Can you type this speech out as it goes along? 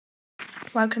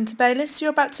Welcome to Baylis.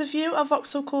 You're about to view our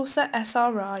Vauxhall Corsa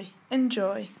SRI.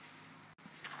 Enjoy.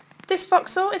 This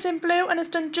Vauxhall is in blue and has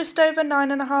done just over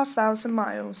 9,500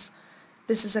 miles.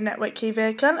 This is a network key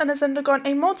vehicle and has undergone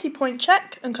a multi-point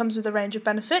check and comes with a range of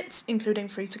benefits including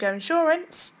free-to-go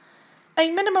insurance, a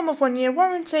minimum of 1 year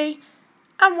warranty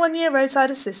and 1 year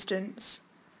roadside assistance.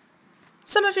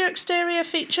 Some of your exterior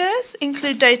features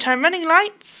include daytime running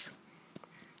lights,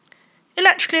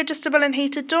 electrically adjustable and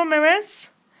heated door mirrors,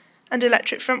 and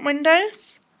electric front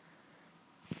windows,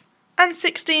 and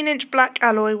 16-inch black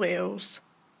alloy wheels.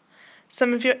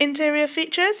 Some of your interior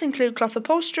features include cloth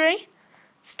upholstery,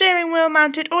 steering wheel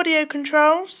mounted audio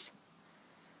controls,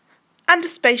 and a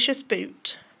spacious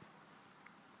boot.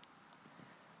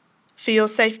 For your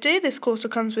safety, this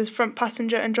Corsa comes with front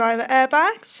passenger and driver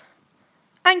airbags,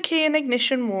 and key and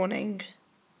ignition warning.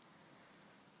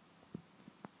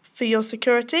 For your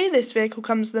security, this vehicle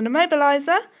comes with an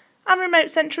immobiliser and remote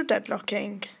central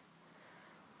deadlocking.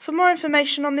 For more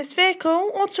information on this vehicle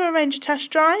or to arrange a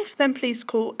test drive, then please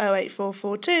call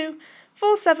 08442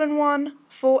 471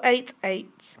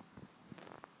 488.